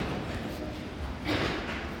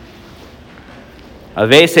A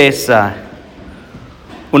veces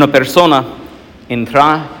una persona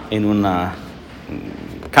entra en una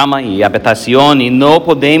cama y habitación y no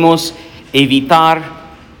podemos evitar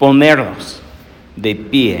ponernos de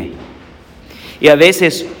pie. Y a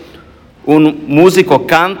veces un músico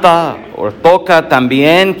canta o toca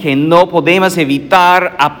también que no podemos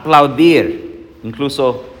evitar aplaudir,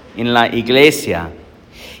 incluso en la iglesia.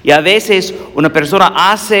 Y a veces una persona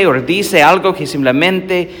hace o dice algo que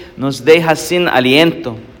simplemente nos deja sin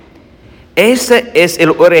aliento. Ese es el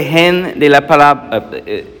origen de la palabra.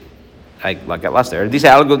 Dice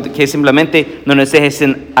algo que simplemente no nos deja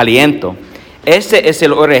sin aliento. Ese es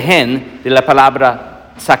el origen de la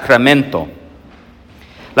palabra sacramento.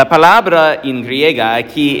 La palabra en griega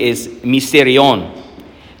aquí es misterion,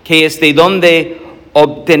 que es de donde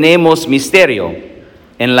obtenemos misterio.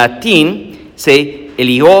 En latín se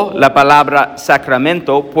eligió la palabra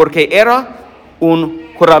sacramento porque era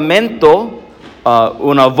un juramento,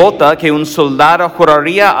 una vota que un soldado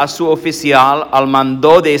juraría a su oficial al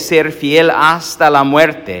mando de ser fiel hasta la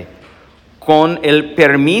muerte, con el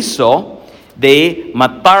permiso de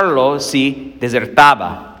matarlo si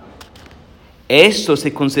desertaba. Esto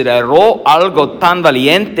se consideró algo tan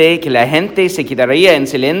valiente que la gente se quedaría en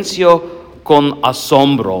silencio con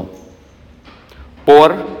asombro.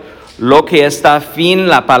 Por lo que está fin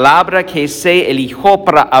la palabra que se eligió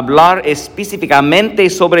para hablar específicamente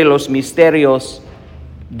sobre los misterios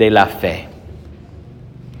de la fe.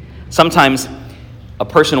 Sometimes a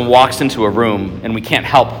person walks into a room and we can't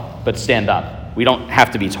help but stand up. We don't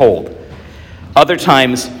have to be told. Other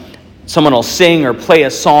times someone will sing or play a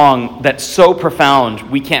song that's so profound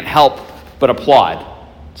we can't help but applaud,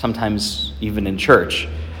 sometimes even in church.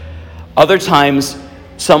 Other times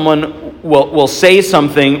someone will say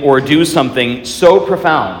something or do something so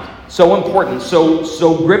profound, so important,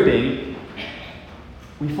 so gripping,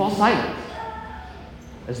 we fall silent,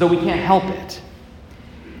 as though we can't help it.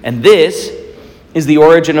 And this is the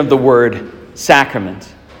origin of the word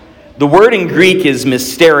sacrament. The word in Greek is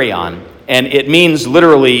mysterion, and it means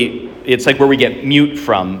literally, it's like where we get mute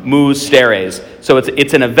from, mus steres. So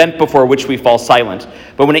it's an event before which we fall silent.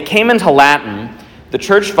 But when it came into Latin, the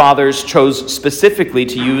church fathers chose specifically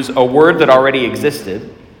to use a word that already existed,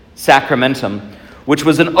 sacramentum, which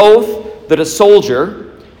was an oath that a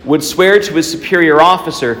soldier would swear to his superior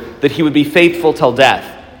officer that he would be faithful till death,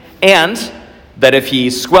 and that if he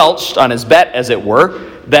squelched on his bet, as it were,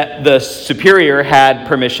 that the superior had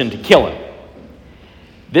permission to kill him.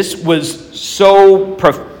 This was so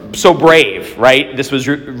brave, right? This was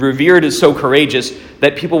revered as so courageous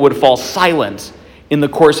that people would fall silent in the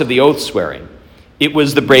course of the oath swearing. It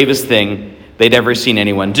was the bravest thing they'd ever seen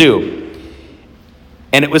anyone do.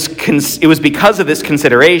 And it was because of this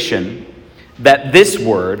consideration that this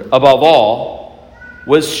word, above all,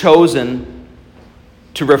 was chosen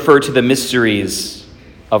to refer to the mysteries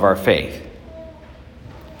of our faith.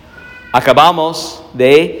 Acabamos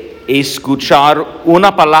de escuchar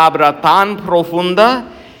una palabra tan profunda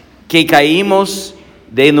que caímos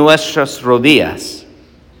de nuestras rodillas.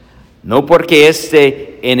 No porque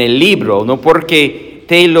esté en el libro, no porque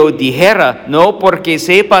te lo dijera, no porque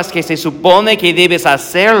sepas que se supone que debes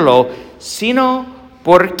hacerlo, sino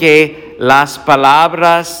porque las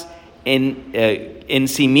palabras en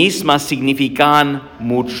sí mismas significan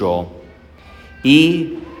mucho.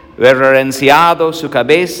 Y reverenciado su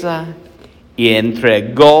cabeza y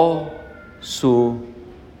entregó su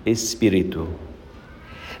espíritu.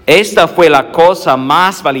 Esta fue la cosa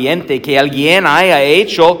más valiente que alguien haya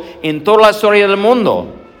hecho en toda la historia del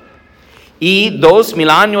mundo. Y 2000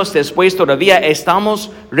 años después todavía estamos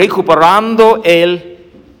recuperando el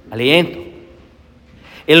aliento.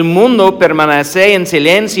 El mundo permanece en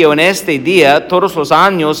silencio en este día todos los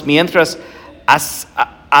años mientras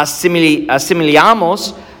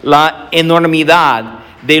asimilamos la enormidad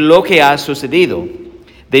de lo que ha sucedido,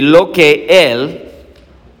 de lo que Él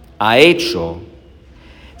ha hecho.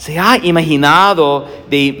 ¿Se ha imaginado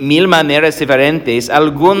de 1000 maneras diferentes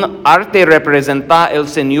algún arte representar al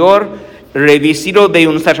Señor revestido de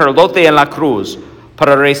un sacerdote en la cruz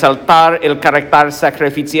para resaltar el carácter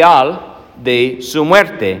sacrificial de su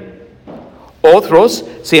muerte? Otros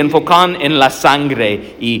se enfocan en la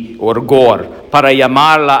sangre y horror para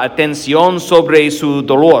llamar la atención sobre su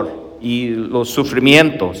dolor y los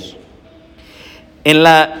sufrimientos. En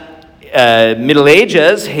la Middle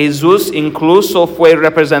Ages, Jesús incluso fue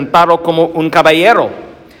representado como un caballero,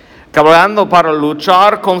 cabalgando para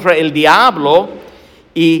luchar contra el diablo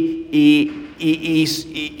y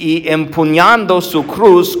empuñando su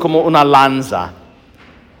cruz como una lanza.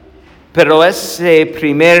 Pero ese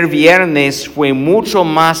primer viernes fue mucho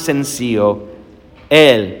más sencillo.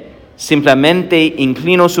 Él simplemente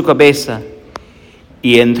inclinó su cabeza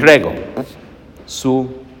y entregó su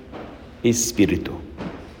espíritu.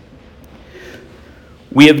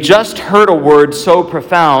 We have just heard a word so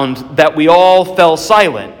profound that we all fell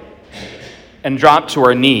silent and dropped to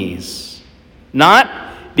our knees.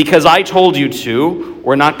 Not because I told you to,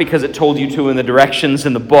 or not because it told you to in the directions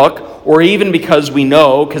in the book, or even because we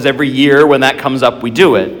know, because every year when that comes up we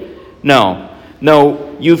do it. No,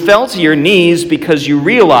 you fell to your knees because you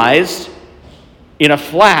realized in a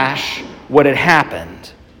flash what had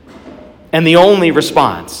happened. And the only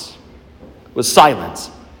response was silence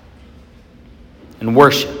and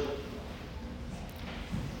worship.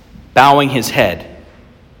 Bowing his head,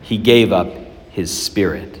 he gave up his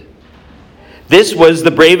spirit. This was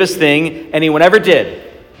the bravest thing anyone ever did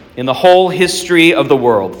in the whole history of the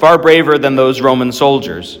world, far braver than those Roman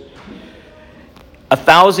soldiers.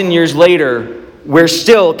 1,000 years later, we're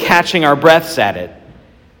still catching our breaths at it.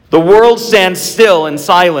 The world stands still in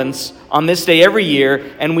silence on this day every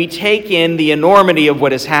year, and we take in the enormity of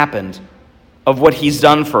what has happened, of what he's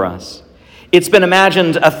done for us. It's been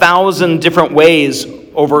imagined 1,000 different ways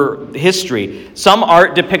over history. Some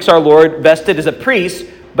art depicts our Lord vested as a priest,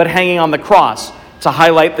 but hanging on the cross to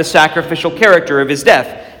highlight the sacrificial character of his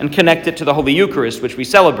death and connect it to the Holy Eucharist, which we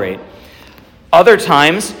celebrate. Other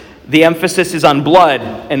times, the emphasis is on blood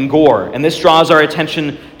and gore, and this draws our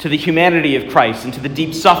attention to the humanity of Christ and to the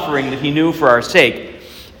deep suffering that he knew for our sake.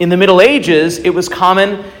 In the Middle Ages, it was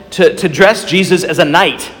common to dress Jesus as a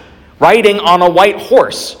knight, riding on a white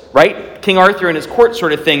horse, right? King Arthur and his court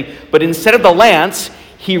sort of thing. But instead of the lance,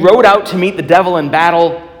 he rode out to meet the devil in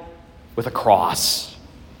battle with a cross.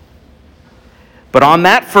 But on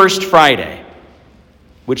that first Friday,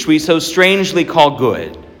 which we so strangely call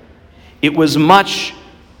good, it was much,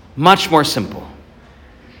 much more simple.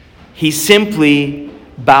 He simply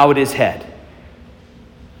bowed his head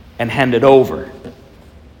and handed over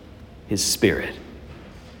his spirit.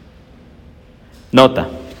 Nota.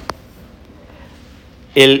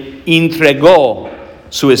 Él entregó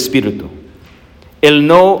su espíritu. Él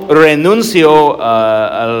no renunció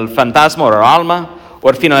al fantasma o al alma,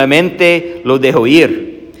 o finalmente lo dejó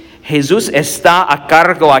ir. Jesús está a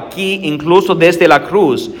cargo aquí, incluso desde la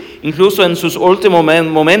cruz. Incluso en sus últimos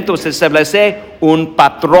momentos se establece un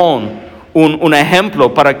patrón, un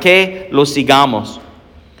ejemplo para que lo sigamos.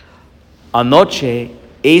 Anoche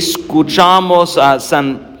escuchamos a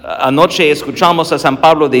San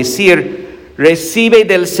Pablo decir: recibe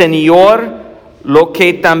del Señor lo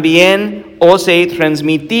que también os he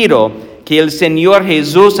transmitido, que el Señor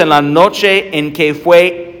Jesús en la noche en que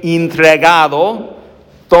fue entregado,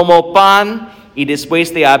 tomó pan y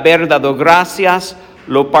después de haber dado gracias,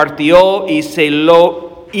 lo partió y se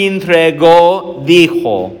lo entregó,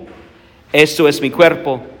 dijo: esto es mi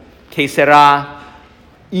cuerpo que será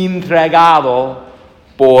entregado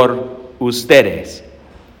por ustedes.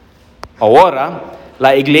 Ahora,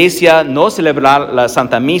 la iglesia no celebra la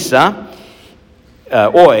Santa Misa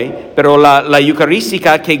hoy, pero la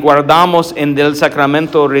eucarística que guardamos en el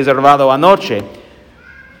sacramento reservado anoche,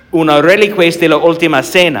 una reliquia de la última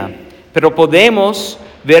cena. Pero podemos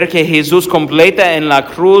ver que Jesús completa en la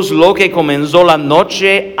cruz lo que comenzó la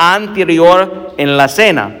noche anterior en la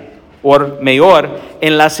cena, o mejor,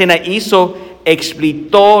 en la cena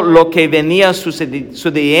explicó lo que venía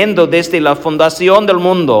sucediendo desde la fundación del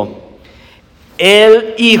mundo.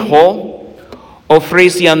 El Hijo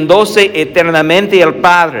ofreciéndose eternamente al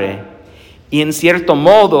Padre, y en cierto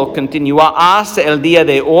modo continúa hasta el día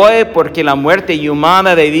de hoy, porque la muerte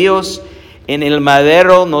humana de Dios en el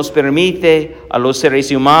madero nos permite a los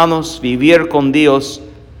seres humanos vivir con Dios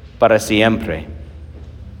para siempre.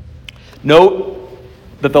 Note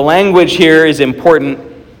that the language here is important.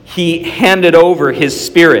 He handed over his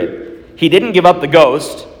spirit. He didn't give up the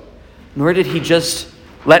ghost, nor did he just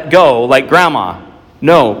let go like grandma.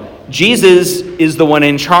 No, Jesus is the one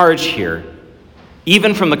in charge here,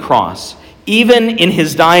 even from the cross. Even in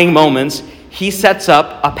his dying moments, he sets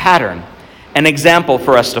up a pattern, an example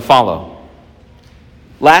for us to follow.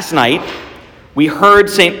 Last night, we heard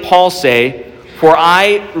St. Paul say, "For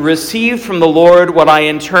I received from the Lord what I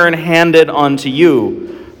in turn handed unto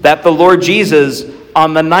you, that the Lord Jesus,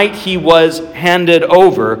 on the night he was handed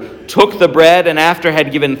over, took the bread and after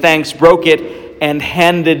had given thanks, broke it and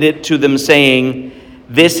handed it to them, saying,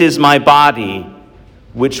 this is my body,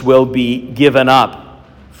 which will be given up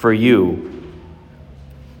for you."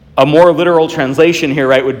 A more literal translation here,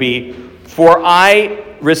 right, would be, "For I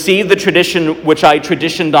received the tradition which I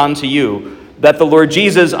traditioned unto you, that the Lord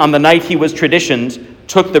Jesus, on the night he was traditioned,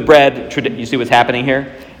 took the bread," you see what's happening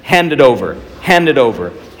here? Handed over, handed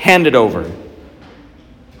over, handed over.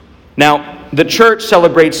 Now, the church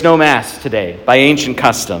celebrates no Mass today by ancient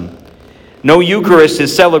custom. No Eucharist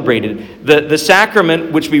is celebrated. The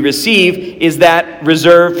sacrament which we receive is that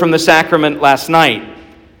reserved from the sacrament last night,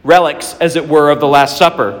 relics, as it were, of the Last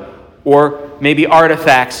Supper, or maybe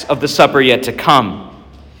artifacts of the supper yet to come.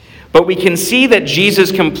 But we can see that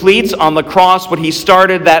Jesus completes on the cross what he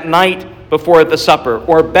started that night before the supper,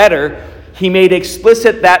 or better, he made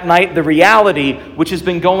explicit that night the reality which has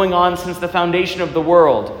been going on since the foundation of the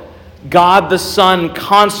world. God the Son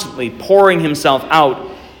constantly pouring himself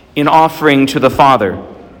out in offering to the Father.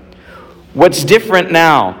 What's different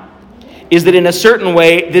now is that in a certain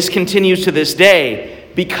way this continues to this day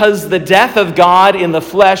because the death of God in the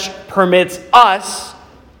flesh permits us,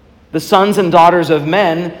 the sons and daughters of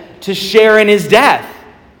men, to share in his death.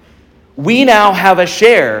 We now have a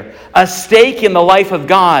share, a stake in the life of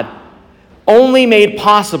God, only made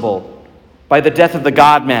possible by the death of the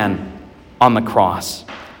God-man on the cross.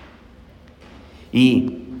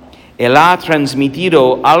 Y Él ha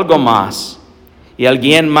transmitido algo más, y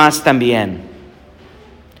alguien más también.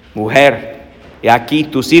 Mujer, he aquí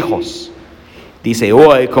tus hijos. Dice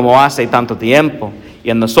hoy como hace tanto tiempo, y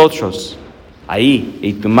en nosotros, ahí,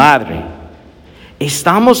 y tu madre.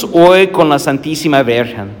 Estamos hoy con la Santísima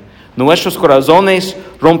Virgen, nuestros corazones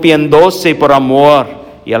rompiéndose por amor,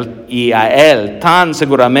 y a Él tan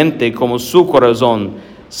seguramente como su corazón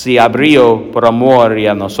se abrió por amor y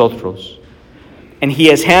a nosotros. And he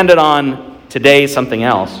has handed on today something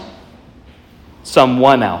else,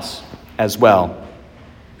 someone else as well.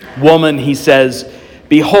 Woman, he says,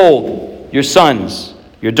 behold your sons,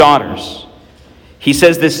 your daughters. He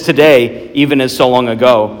says this today, even as so long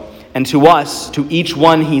ago. And to us, to each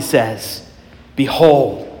one, he says,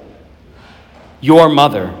 behold your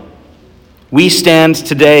mother. We stand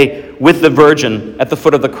today with the Virgin at the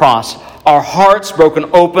foot of the cross, our hearts broken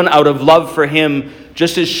open out of love for him,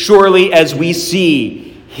 just as surely as we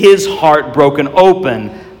see his heart broken open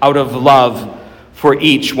out of love for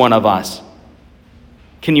each one of us.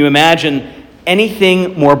 Can you imagine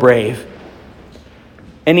anything more brave?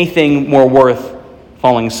 Anything more worth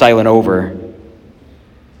falling silent over?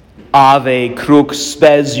 Ave crux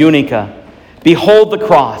spes unica. Behold the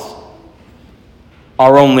cross,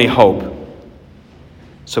 our only hope.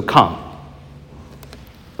 So come,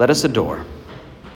 let us adore.